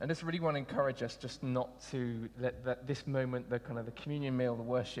I just really want to encourage us just not to let this moment, the kind of the communion meal, the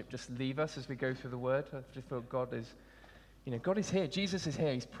worship, just leave us as we go through the Word. I just feel God is here. Jesus is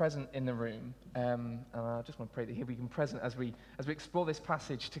here. He's present in the room. And I just want to pray that He'll be present as we explore this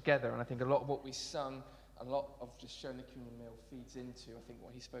passage together. And I think a lot of what we sung, a lot of just sharing the communion meal feeds into, I think,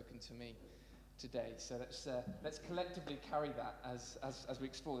 what He's spoken to me today. So let's collectively carry that as we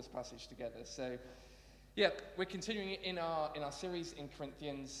explore this passage together. So, yeah, we're continuing in our series in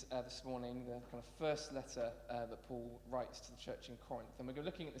Corinthians this morning, the kind of first letter that Paul writes to the church in Corinth. And we're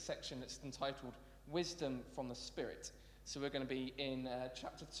looking at the section that's entitled Wisdom from the Spirit. So we're going to be in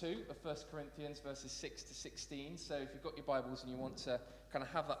chapter 2 of 1 Corinthians, verses 6 to 16. So if you've got your Bibles and you want to kind of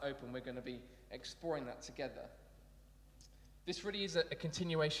have that open, we're going to be exploring that together. This really is a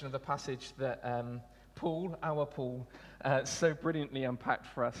continuation of the passage that Paul, so brilliantly unpacked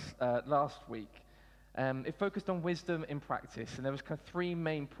for us last week. It focused on wisdom in practice, and there was kind of three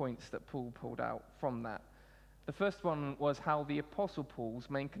main points that Paul pulled out from that. The first one was how the Apostle Paul's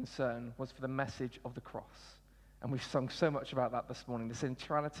main concern was for the message of the cross. And we've sung so much about that this morning, the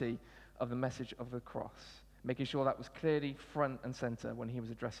centrality of the message of the cross, making sure that was clearly front and center when he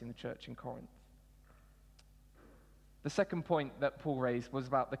was addressing the church in Corinth. The second point that Paul raised was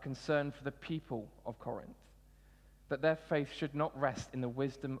about the concern for the people of Corinth, that their faith should not rest in the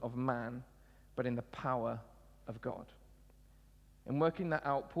wisdom of man, but in the power of God. In working that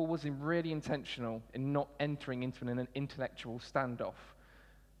out, Paul was really intentional in not entering into an intellectual standoff,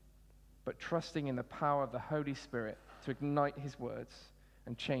 but trusting in the power of the Holy Spirit to ignite his words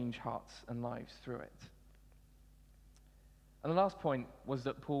and change hearts and lives through it. And the last point was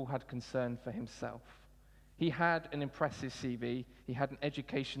that Paul had concern for himself. He had an impressive CV. He had an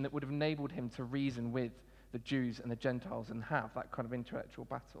education that would have enabled him to reason with the Jews and the Gentiles and have that kind of intellectual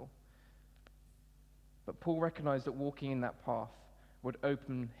battle. But Paul recognized that walking in that path would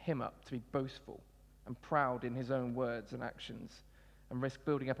open him up to be boastful and proud in his own words and actions and risk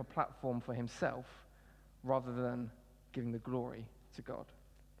building up a platform for himself rather than giving the glory to God.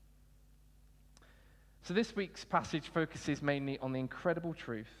 So this week's passage focuses mainly on the incredible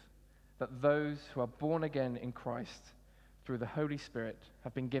truth that those who are born again in Christ through the Holy Spirit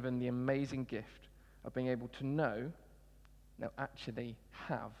have been given the amazing gift of being able to know, now actually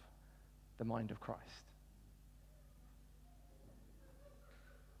have, the mind of Christ.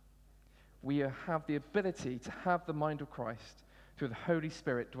 We have the ability to have the mind of Christ through the Holy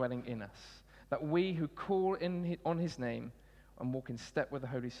Spirit dwelling in us. That we who call on his name and walk in step with the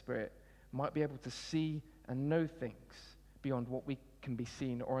Holy Spirit might be able to see and know things beyond what we can be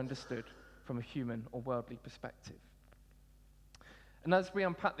seen or understood from a human or worldly perspective. And as we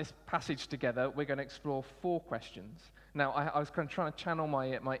unpack this passage together, we're going to explore 4 questions. Now, I was kind of trying to channel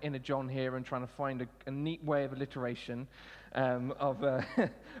my inner John here and trying to find a neat way of alliteration of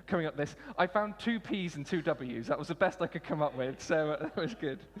coming up this. I found 2 P's and 2 W's. That was the best I could come up with, so that was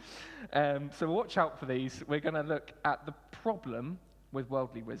good. So watch out for these. We're going to look at the problem with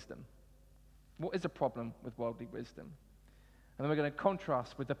worldly wisdom. What is a problem with worldly wisdom? And then we're going to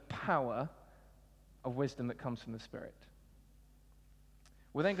contrast with the power of wisdom that comes from the Spirit.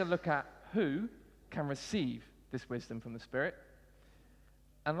 We're then going to look at who can receive this wisdom from the Spirit.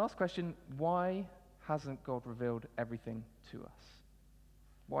 And last question, why hasn't God revealed everything to us?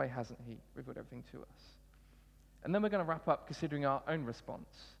 Why hasn't he revealed everything to us? And then we're going to wrap up considering our own response.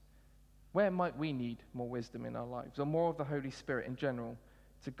 Where might we need more wisdom in our lives, or more of the Holy Spirit in general,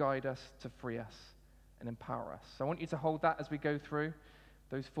 to guide us, to free us, and empower us? So I want you to hold that as we go through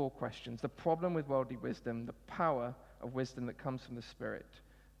those 4 questions. The problem with worldly wisdom, the power of wisdom that comes from the Spirit,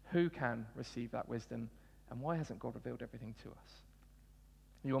 who can receive that wisdom, and why hasn't God revealed everything to us?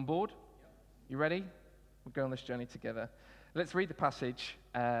 Are you on board? Yep. You ready? We'll go on this journey together. Let's read the passage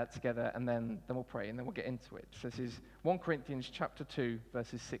together, and then we'll pray, and then we'll get into it. So this is 1 Corinthians chapter 2,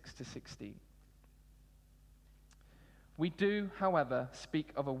 verses 6 to 16. We do, however, speak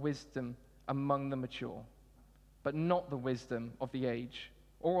of a wisdom among the mature, but not the wisdom of the age,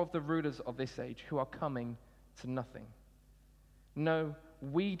 or of the rulers of this age, who are coming to nothing. No,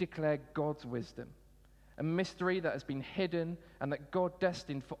 we declare God's wisdom, a mystery that has been hidden and that God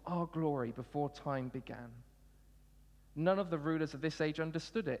destined for our glory before time began. None of the rulers of this age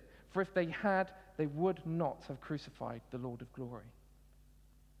understood it, for if they had, they would not have crucified the Lord of glory.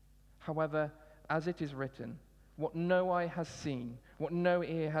 However, as it is written, what no eye has seen, what no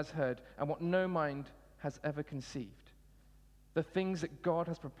ear has heard, and what no mind has ever conceived, the things that God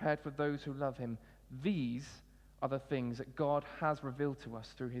has prepared for those who love him, these are the things that God has revealed to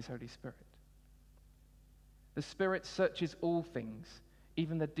us through his Holy Spirit. The Spirit searches all things,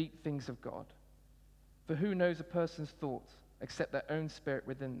 even the deep things of God. For who knows a person's thoughts except their own spirit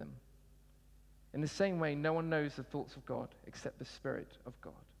within them. In the same way, no one knows the thoughts of God except the Spirit of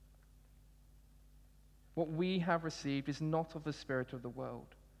God. What we have received is not of the spirit of the world,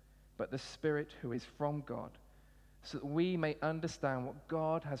 but the Spirit who is from God, so that we may understand what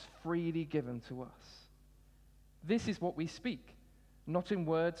God has freely given to us. This is what we speak, not in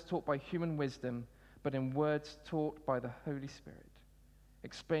words taught by human wisdom, but in words taught by the Holy Spirit,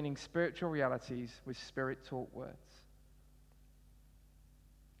 explaining spiritual realities with Spirit-taught words.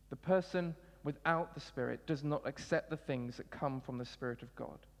 The person without the Spirit does not accept the things that come from the Spirit of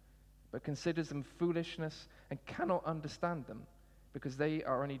God, but considers them foolishness and cannot understand them, because they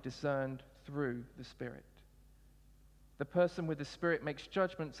are only discerned through the Spirit. The person with the Spirit makes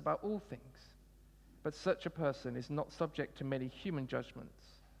judgments about all things, but such a person is not subject to merely human judgments.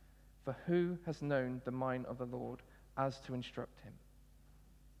 For who has known the mind of the Lord as to instruct him?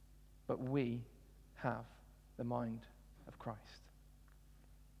 But we have the mind of Christ.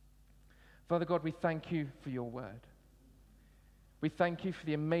 Father God, we thank you for your word. We thank you for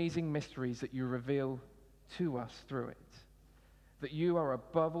the amazing mysteries that you reveal to us through it. That you are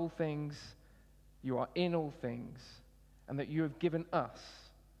above all things, you are in all things, and that you have given us,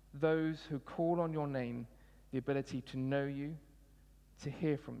 those who call on your name, the ability to know you, to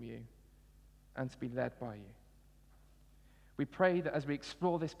hear from you, and to be led by you. We pray that as we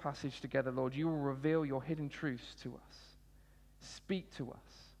explore this passage together, Lord, you will reveal your hidden truths to us. Speak to us.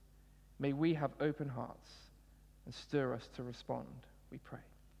 May we have open hearts and stir us to respond, we pray.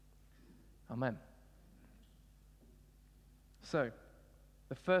 Amen. So,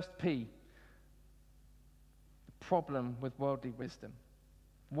 the first P, the problem with worldly wisdom.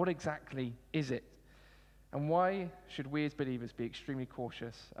 What exactly is it? And why should we as believers be extremely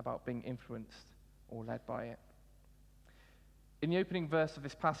cautious about being influenced or led by it? In the opening verse of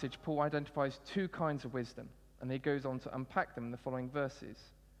this passage, Paul identifies two kinds of wisdom, and he goes on to unpack them in the following verses.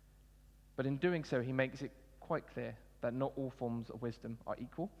 But in doing so, he makes it quite clear that not all forms of wisdom are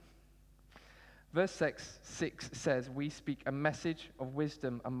equal. Verse 6 says, "We speak a message of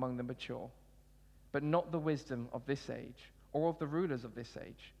wisdom among the mature, but not the wisdom of this age, or of the rulers of this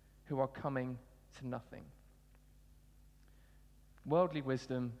age, who are coming to nothing." Worldly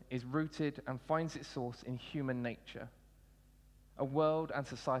wisdom is rooted and finds its source in human nature. A world and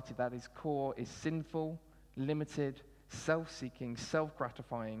society that its core is sinful, limited, self-seeking,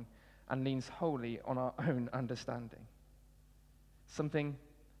 self-gratifying, and leans wholly on our own understanding. Something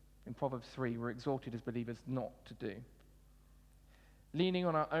in Proverbs 3 we're exhorted as believers not to do. Leaning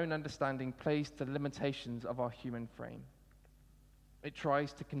on our own understanding plays to the limitations of our human frame. It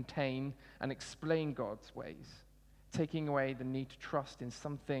tries to contain and explain God's ways, taking away the need to trust in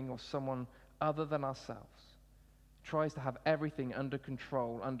something or someone other than ourselves. It tries to have everything under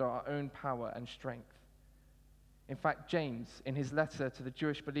control, under our own power and strength. In fact, James, in his letter to the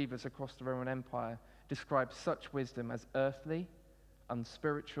Jewish believers across the Roman Empire, describes such wisdom as earthly,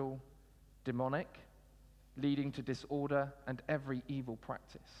 unspiritual, demonic, leading to disorder and every evil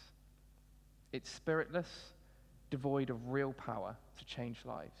practice. It's spiritless, devoid of real power to change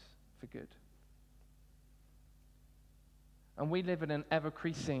lives for good. And we live in an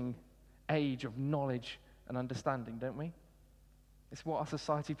ever-increasing age of knowledge and understanding, don't we? It's what our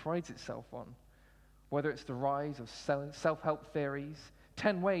society prides itself on. Whether it's the rise of self-help theories,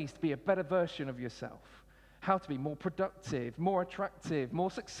 10 ways to be a better version of yourself, how to be more productive, more attractive,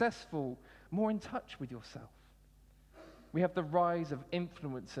 more successful, more in touch with yourself. We have the rise of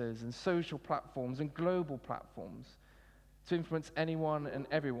influencers and social platforms and global platforms to influence anyone and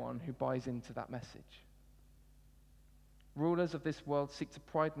everyone who buys into that message. Rulers of this world seek to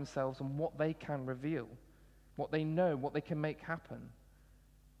pride themselves on what they can reveal, what they know, what they can make happen.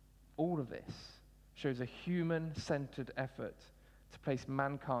 All of this shows a human-centered effort to place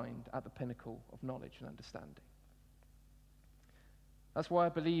mankind at the pinnacle of knowledge and understanding. That's why I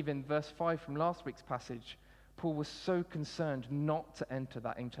believe in verse 5 from last week's passage, Paul was so concerned not to enter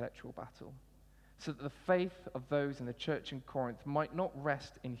that intellectual battle, so that the faith of those in the church in Corinth might not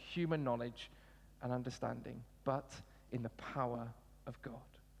rest in human knowledge and understanding, but in the power of God.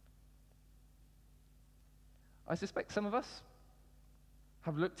 I suspect some of us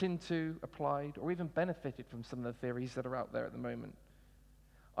have looked into, applied, or even benefited from some of the theories that are out there at the moment.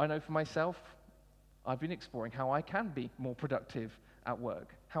 I know for myself, I've been exploring how I can be more productive at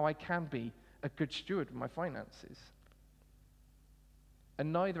work, how I can be a good steward of my finances.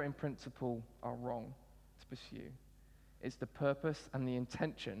 And neither in principle are wrong to pursue. It's the purpose and the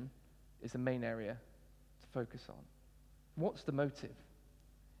intention is the main area to focus on. What's the motive?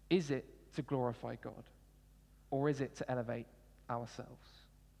 Is it to glorify God? Or is it to elevate ourselves?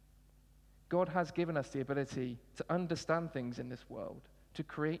 God has given us the ability to understand things in this world, to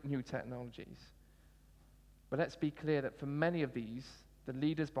create new technologies. But let's be clear that for many of these, the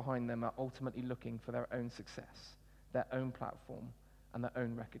leaders behind them are ultimately looking for their own success, their own platform, and their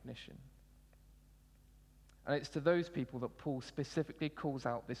own recognition. And it's to those people that Paul specifically calls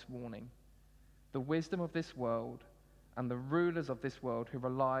out this warning. The wisdom of this world and the rulers of this world who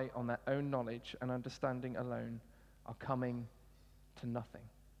rely on their own knowledge and understanding alone are coming to nothing.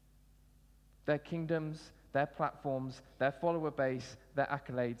 Their kingdoms, their platforms, their follower base, their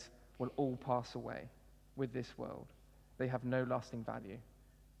accolades will all pass away with this world. They have no lasting value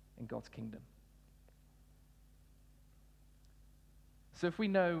in God's kingdom. So if we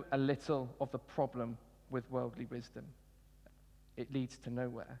know a little of the problem with worldly wisdom, it leads to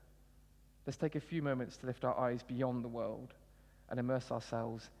nowhere. Let's take a few moments to lift our eyes beyond the world and immerse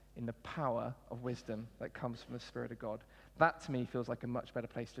ourselves in the power of wisdom that comes from the Spirit of God. That, to me, feels like a much better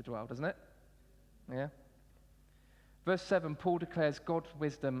place to dwell, doesn't it? Yeah? Verse 7, Paul declares God's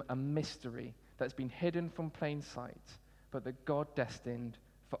wisdom a mystery that's been hidden from plain sight, but that God destined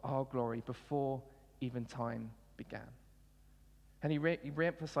for our glory before even time began. And he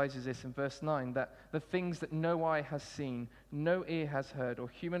re-emphasizes this in verse 9, that the things that no eye has seen, no ear has heard, or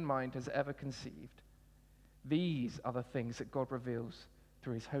human mind has ever conceived, these are the things that God reveals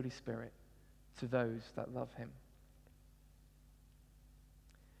through his Holy Spirit to those that love him.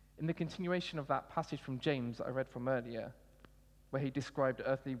 In the continuation of that passage from James that I read from earlier, where he described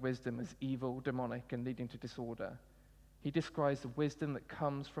earthly wisdom as evil, demonic, and leading to disorder, he describes the wisdom that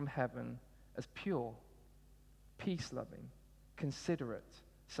comes from heaven as pure, peace-loving, considerate,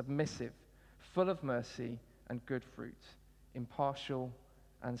 submissive, full of mercy and good fruit, impartial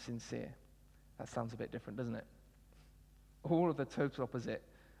and sincere. That sounds a bit different, doesn't it? All of the total opposite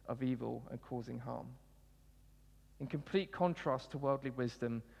of evil and causing harm. In complete contrast to worldly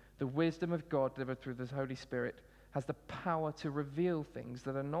wisdom, the wisdom of God delivered through the Holy Spirit has the power to reveal things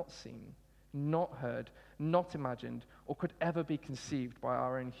that are not seen, not heard, not imagined, or could ever be conceived by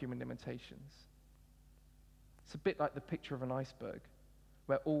our own human limitations. It's a bit like the picture of an iceberg,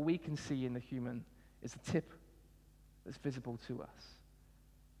 where all we can see in the human is the tip that's visible to us.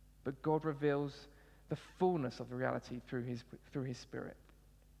 But God reveals the fullness of the reality through his Spirit.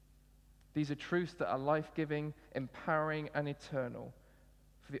 These are truths that are life-giving, empowering, and eternal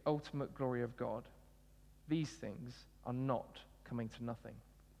for the ultimate glory of God. These things are not coming to nothing.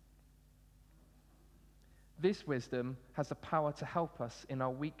 This wisdom has the power to help us in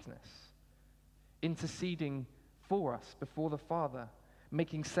our weakness, interceding for us before the Father,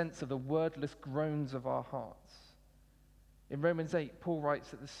 making sense of the wordless groans of our hearts. In Romans 8, Paul writes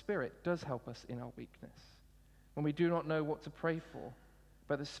that the Spirit does help us in our weakness, when we do not know what to pray for,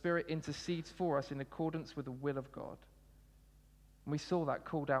 but the Spirit intercedes for us in accordance with the will of God. And we saw that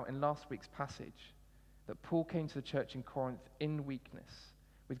called out in last week's passage, that Paul came to the church in Corinth in weakness,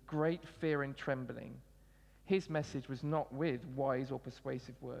 with great fear and trembling. His message was not with wise or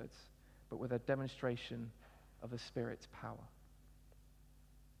persuasive words, but with a demonstration of the Spirit's power.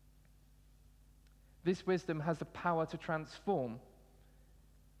 This wisdom has the power to transform.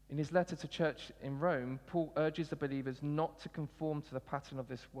 In his letter to church in Rome, Paul urges the believers not to conform to the pattern of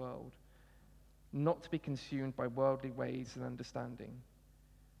this world, not to be consumed by worldly ways and understanding,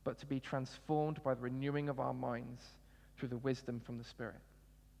 but to be transformed by the renewing of our minds through the wisdom from the Spirit,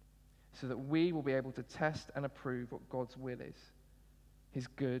 so that we will be able to test and approve what God's will is, his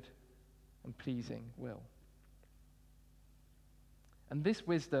good and pleasing will. And this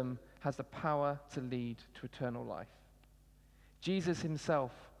wisdom has the power to lead to eternal life. Jesus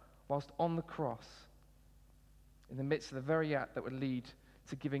himself, whilst on the cross, in the midst of the very act that would lead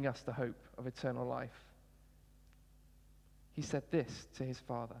to giving us the hope of eternal life, he said this to his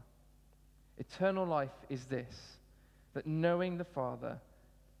Father: "Eternal life is this, that knowing the Father,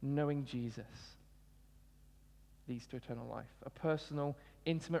 knowing Jesus, leads to eternal life." A personal,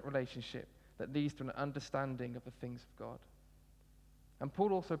 intimate relationship that leads to an understanding of the things of God. And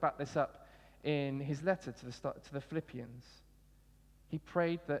Paul also backed this up in his letter to the Philippians. He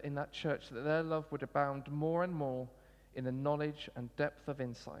prayed that in that church that their love would abound more and more in the knowledge and depth of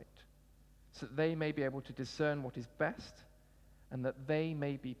insight, so that they may be able to discern what is best, and that they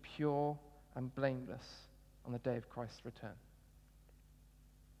may be pure and blameless on the day of Christ's return.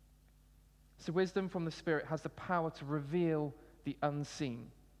 So wisdom from the Spirit has the power to reveal the unseen,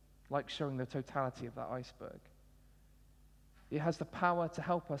 like showing the totality of that iceberg. It has the power to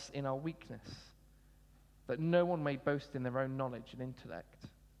help us in our weakness, that no one may boast in their own knowledge and intellect.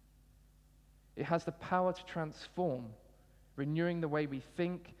 It has the power to transform, renewing the way we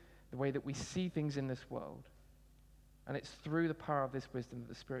think, the way that we see things in this world. And it's through the power of this wisdom that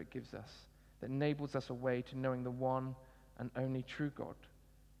the Spirit gives us that enables us a way to knowing the one and only true God,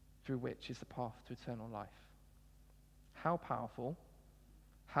 through which is the path to eternal life. How powerful,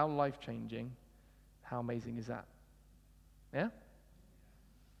 how life-changing, how amazing is that? Yeah?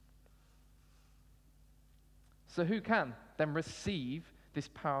 So who can then receive this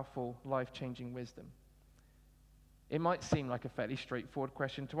powerful, life-changing wisdom? It might seem like a fairly straightforward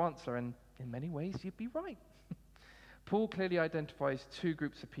question to answer, and in many ways you'd be right. Paul clearly identifies two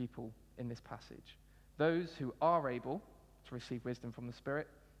groups of people in this passage: those who are able to receive wisdom from the Spirit,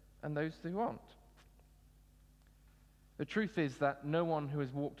 and those who aren't. The truth is that no one who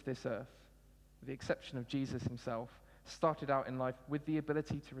has walked this earth, with the exception of Jesus himself, started out in life with the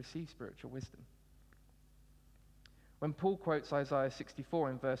ability to receive spiritual wisdom. When Paul quotes Isaiah 64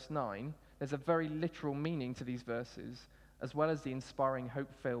 in verse 9, there's a very literal meaning to these verses, as well as the inspiring,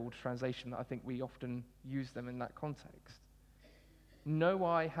 hope-filled translation that I think we often use them in that context. No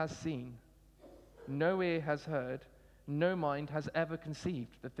eye has seen, no ear has heard, no mind has ever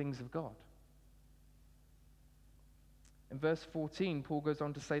conceived the things of God. In verse 14, Paul goes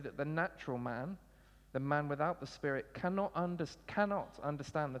on to say that the natural man, the man without the Spirit, cannot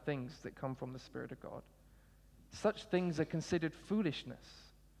understand the things that come from the Spirit of God. Such things are considered foolishness.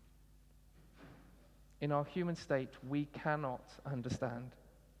 In our human state, we cannot understand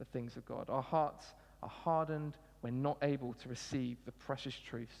the things of God. Our hearts are hardened. We're not able to receive the precious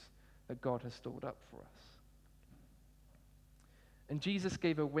truths that God has stored up for us. And Jesus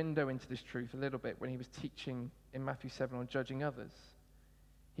gave a window into this truth a little bit when he was teaching in Matthew 7 on judging others.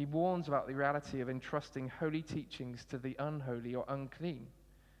 He warns about the reality of entrusting holy teachings to the unholy or unclean.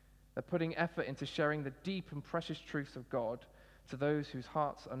 That putting effort into sharing the deep and precious truths of God to those whose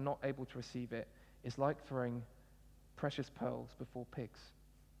hearts are not able to receive it is like throwing precious pearls before pigs.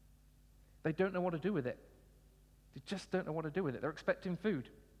 They don't know what to do with it. They just don't know what to do with it. They're expecting food.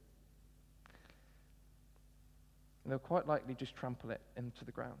 And they'll quite likely just trample it into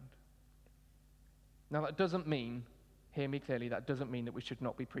the ground. Now that doesn't mean, hear me clearly, that doesn't mean that we should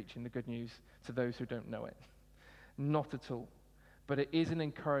not be preaching the good news to those who don't know it. Not at all. But it is an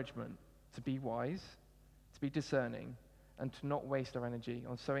encouragement to be wise, to be discerning, and to not waste our energy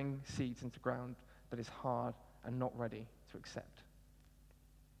on sowing seeds into ground that is hard and not ready to accept.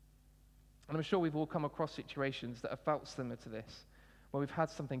 And I'm sure we've all come across situations that have felt similar to this, where we've had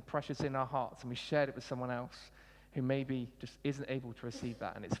something precious in our hearts and we shared it with someone else who maybe just isn't able to receive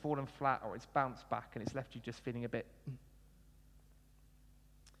that, and it's fallen flat or it's bounced back and it's left you just feeling a bit.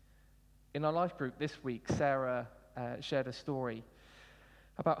 In our life group this week, Sarah shared a story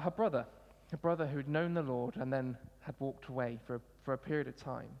about her brother who'd known the Lord and then had walked away for a period of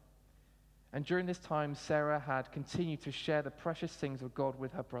time. And during this time, Sarah had continued to share the precious things of God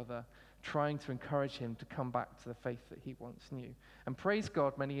with her brother, trying to encourage him to come back to the faith that he once knew. And praise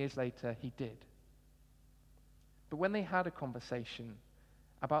God, many years later, he did. But when they had a conversation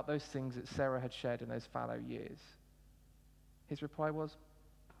about those things that Sarah had shared in those fallow years, his reply was,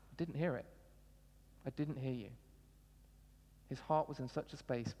 I didn't hear it. I didn't hear you. His heart was in such a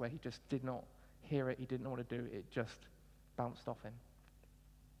space where he just did not hear it, he didn't know what to do, it just bounced off him.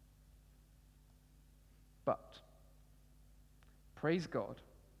 But, praise God,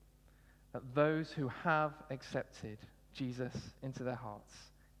 that those who have accepted Jesus into their hearts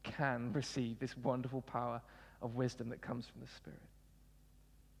can receive this wonderful power of wisdom that comes from the Spirit.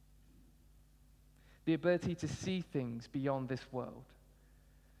 The ability to see things beyond this world,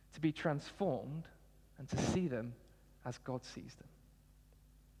 to be transformed and to see them as God sees them.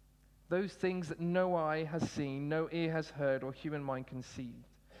 Those things that no eye has seen, no ear has heard, or human mind conceived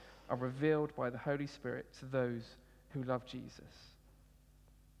are revealed by the Holy Spirit to those who love Jesus.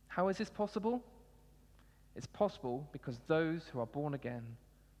 How is this possible? It's possible because those who are born again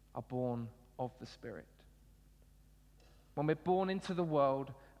are born of the Spirit. When we're born into the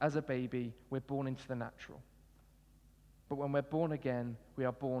world as a baby, we're born into the natural. But when we're born again, we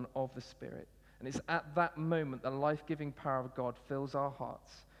are born of the Spirit. And it's at that moment the life-giving power of God fills our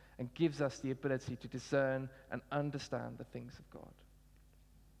hearts and gives us the ability to discern and understand the things of God.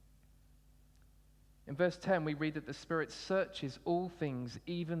 In verse 10, we read that the Spirit searches all things,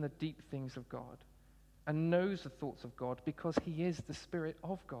 even the deep things of God, and knows the thoughts of God because he is the Spirit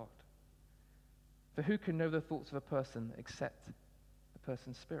of God. For who can know the thoughts of a person except the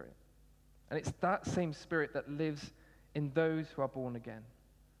person's spirit? And it's that same Spirit that lives in those who are born again,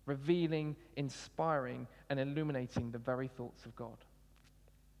 revealing, inspiring, and illuminating the very thoughts of God.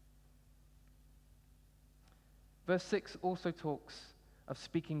 Verse 6 also talks of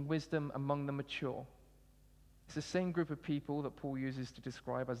speaking wisdom among the mature. It's the same group of people that Paul uses to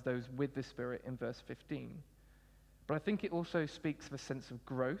describe as those with the Spirit in verse 15. But I think it also speaks of a sense of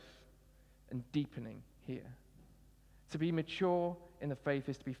growth and deepening here. To be mature in the faith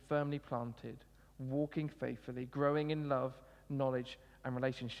is to be firmly planted, walking faithfully, growing in love, knowledge, and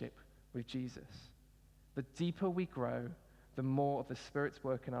relationship with Jesus. The deeper we grow, the more of the Spirit's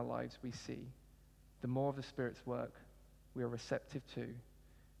work in our lives we see. The more of the Spirit's work we are receptive to,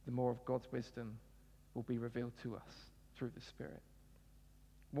 the more of God's wisdom will be revealed to us through the Spirit.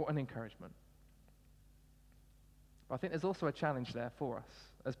 What an encouragement. I think there's also a challenge there for us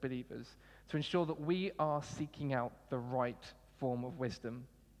as believers to ensure that we are seeking out the right form of wisdom.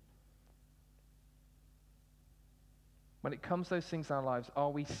 When it comes to those things in our lives,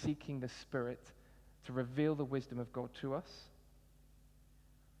 are we seeking the Spirit to reveal the wisdom of God to us?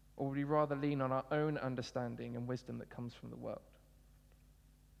 Or would we rather lean on our own understanding and wisdom that comes from the world?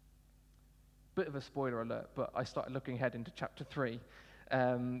 Bit of a spoiler alert, but I started looking ahead into chapter 3,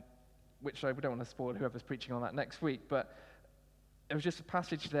 which we don't want to spoil whoever's preaching on that next week, but it was just a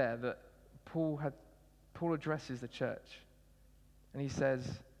passage there that Paul addresses the church, and he says,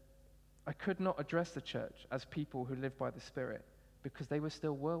 I could not address the church as people who live by the Spirit because they were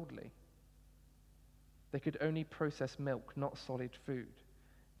still worldly. They could only process milk, not solid food.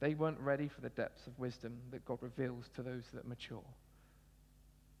 They weren't ready for the depths of wisdom that God reveals to those that mature.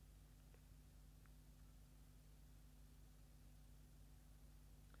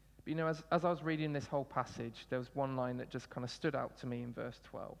 But you know, as I was reading this whole passage, there was one line that just kind of stood out to me in verse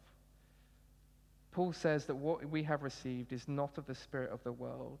 12. Paul says that what we have received is not of the spirit of the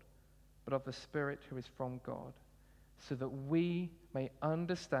world, but of the Spirit who is from God, so that we may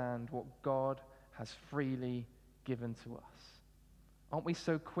understand what God has freely given to us. Aren't we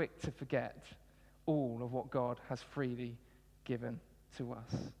so quick to forget all of what God has freely given to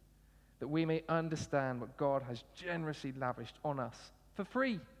us? That we may understand what God has generously lavished on us for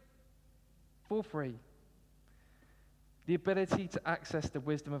free. For free. The ability to access the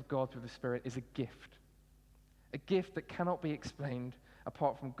wisdom of God through the Spirit is a gift that cannot be explained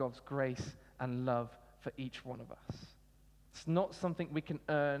apart from God's grace and love for each one of us. It's not something we can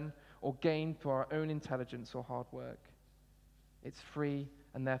earn or gain through our own intelligence or hard work. It's free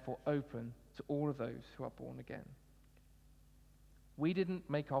and therefore open to all of those who are born again. We didn't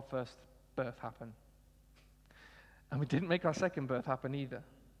make our first birth happen. And we didn't make our second birth happen either.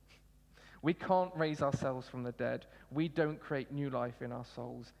 We can't raise ourselves from the dead. We don't create new life in our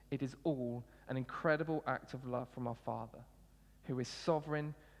souls. It is all an incredible act of love from our Father, who is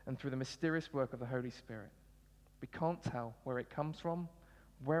sovereign and through the mysterious work of the Holy Spirit. We can't tell where it comes from,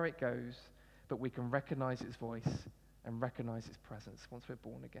 where it goes, but we can recognize its voice and recognize its presence once we're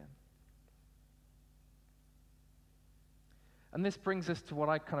born again. And this brings us to what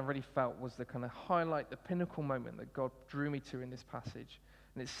I kind of really felt was the kind of highlight, the pinnacle moment that God drew me to in this passage.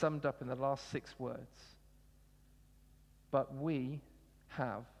 And it's summed up in the last 6 words. But we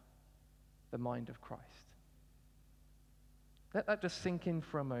have the mind of Christ. Let that just sink in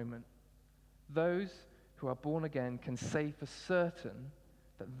for a moment. Those who are born again can say for certain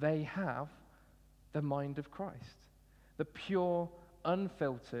that they have the mind of Christ. The pure,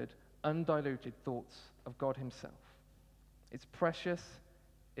 unfiltered, undiluted thoughts of God himself. It's precious,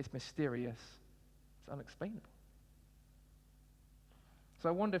 it's mysterious, it's unexplainable. So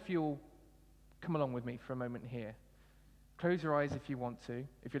I wonder if you'll come along with me for a moment here. Close your eyes if you want to.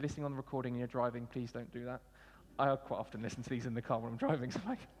 If you're listening on the recording and you're driving, please don't do that. I quite often listen to these in the car when I'm driving, so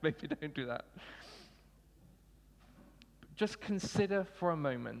maybe don't do that. But just consider for a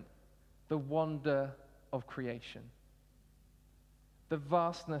moment the wonder of creation, the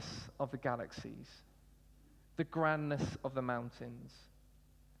vastness of the galaxies, the grandness of the mountains,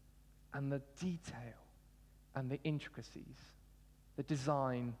 and the detail and the intricacies, the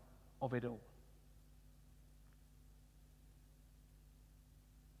design of it all.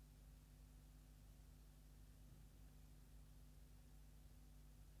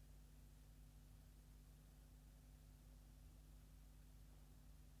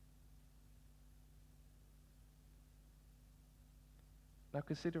 Now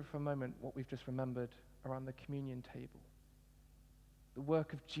consider for a moment what we've just remembered around the communion table. The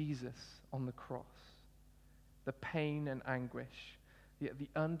work of Jesus on the cross, the pain and anguish, yet the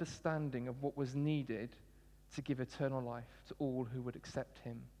understanding of what was needed to give eternal life to all who would accept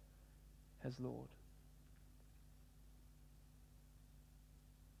him as Lord.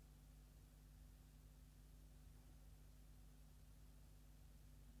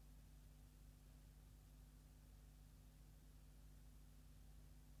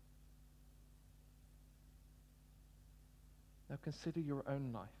 Now consider your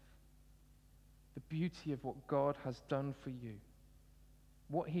own life, the beauty of what God has done for you,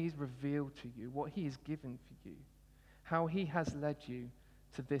 what he's revealed to you, what he has given for you, how he has led you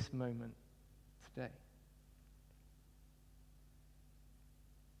to this moment today.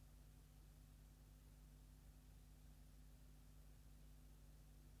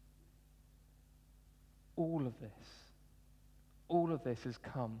 All of this has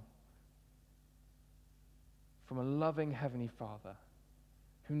come from a loving Heavenly Father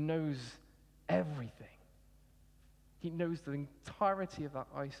who knows everything. He knows the entirety of that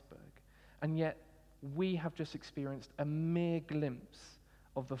iceberg. And yet, we have just experienced a mere glimpse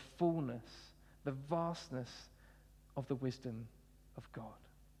of the fullness, the vastness of the wisdom of God.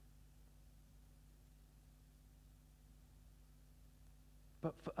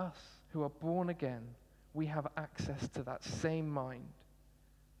 But for us who are born again, we have access to that same mind,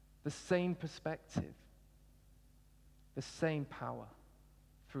 the same perspective, the same power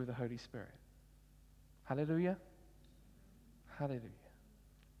through the Holy Spirit. Hallelujah. Hallelujah.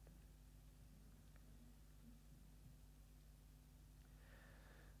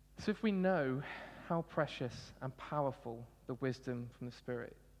 So if we know how precious and powerful the wisdom from the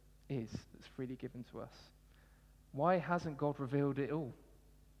Spirit is that's freely given to us, why hasn't God revealed it all?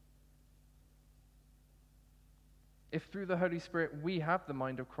 If through the Holy Spirit we have the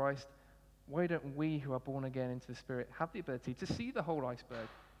mind of Christ, why don't we who are born again into the Spirit have the ability to see the whole iceberg,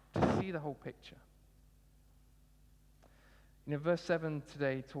 to see the whole picture? You know, verse 7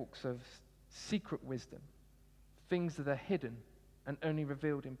 today talks of secret wisdom, things that are hidden and only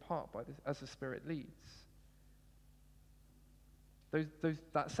revealed in part as the Spirit leads.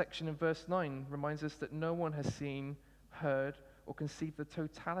 That section in verse 9 reminds us that no one has seen, heard, or conceived the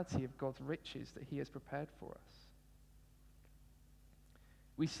totality of God's riches that he has prepared for us.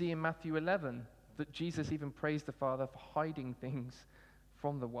 We see in Matthew 11 that Jesus even praised the Father for hiding things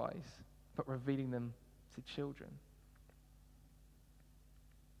from the wise, but revealing them to children.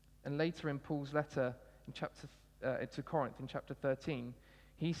 And later in Paul's letter to Corinth in chapter 13,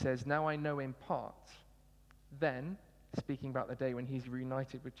 he says, "Now I know in part, then," speaking about the day when he's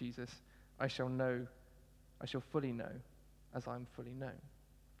reunited with Jesus, I shall fully know as I'm fully known.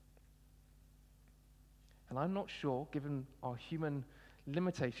 And I'm not sure, given our human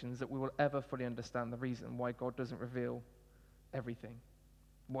limitations, that we will ever fully understand the reason why God doesn't reveal everything,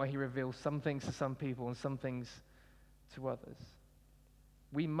 why he reveals some things to some people and some things to others.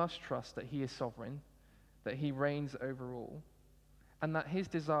 We must trust that he is sovereign, that he reigns over all, and that his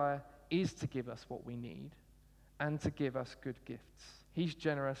desire is to give us what we need and to give us good gifts. He's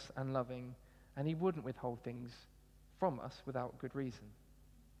generous and loving, and he wouldn't withhold things from us without good reason.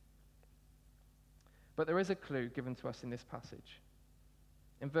 But there is a clue given to us in this passage.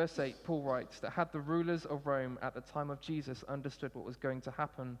 In verse 8, Paul writes that had the rulers of Rome at the time of Jesus understood what was going to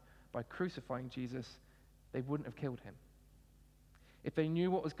happen by crucifying Jesus, they wouldn't have killed him. If they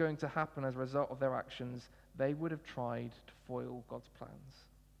knew what was going to happen as a result of their actions, they would have tried to foil God's plans.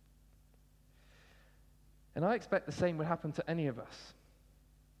 And I expect the same would happen to any of us.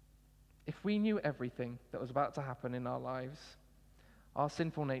 If we knew everything that was about to happen in our lives, our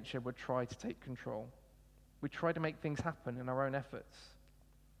sinful nature would try to take control. We'd try to make things happen in our own efforts.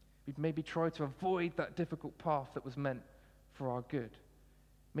 We'd maybe try to avoid that difficult path that was meant for our good.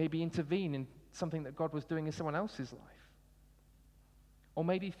 Maybe intervene in something that God was doing in someone else's life. Or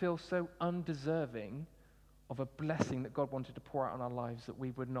maybe feel so undeserving of a blessing that God wanted to pour out on our lives that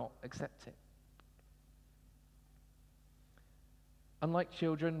we would not accept it. Unlike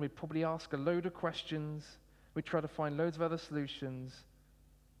children, we'd probably ask a load of questions, we'd try to find loads of other solutions,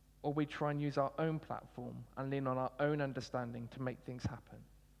 or we'd try and use our own platform and lean on our own understanding to make things happen.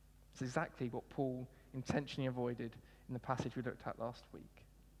 It's exactly what Paul intentionally avoided in the passage we looked at last week.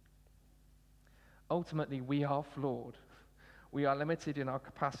 Ultimately, we are flawed. We are limited in our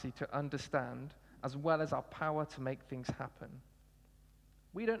capacity to understand as well as our power to make things happen.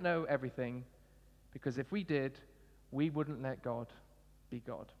 We don't know everything because if we did, we wouldn't let God be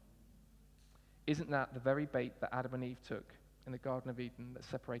God. Isn't that the very bait that Adam and Eve took in the Garden of Eden that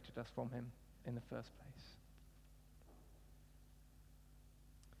separated us from him in the first place?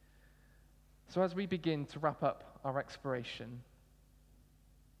 So as we begin to wrap up our exploration,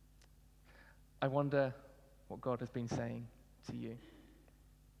 I wonder what God has been saying to you.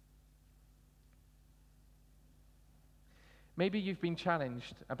 Maybe you've been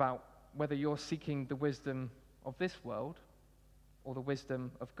challenged about whether you're seeking the wisdom of this world or the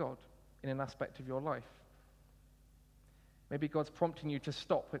wisdom of God in an aspect of your life. Maybe God's prompting you to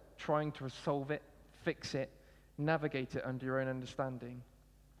stop at trying to solve it, fix it, navigate it under your own understanding,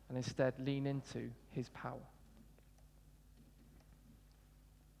 and instead lean into his power.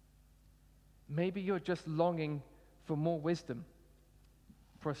 Maybe you're just longing for more wisdom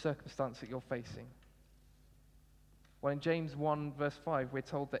for a circumstance that you're facing. Well, in James 1, verse 5, we're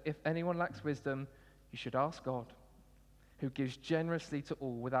told that if anyone lacks wisdom, you should ask God, who gives generously to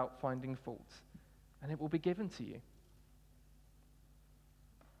all without finding fault, and it will be given to you.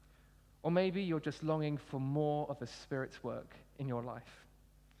 Or maybe you're just longing for more of the Spirit's work in your life.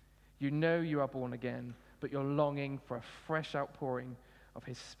 You know you are born again, but you're longing for a fresh outpouring of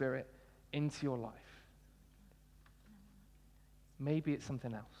His Spirit into your life. Maybe it's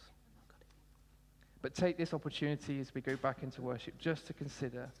something else. But take this opportunity as we go back into worship just to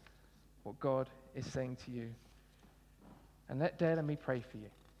consider what God is saying to you. And let Dale and me pray for you.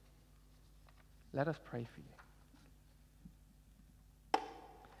 Let us pray for you.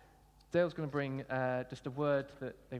 Dale's going to bring just a word that they've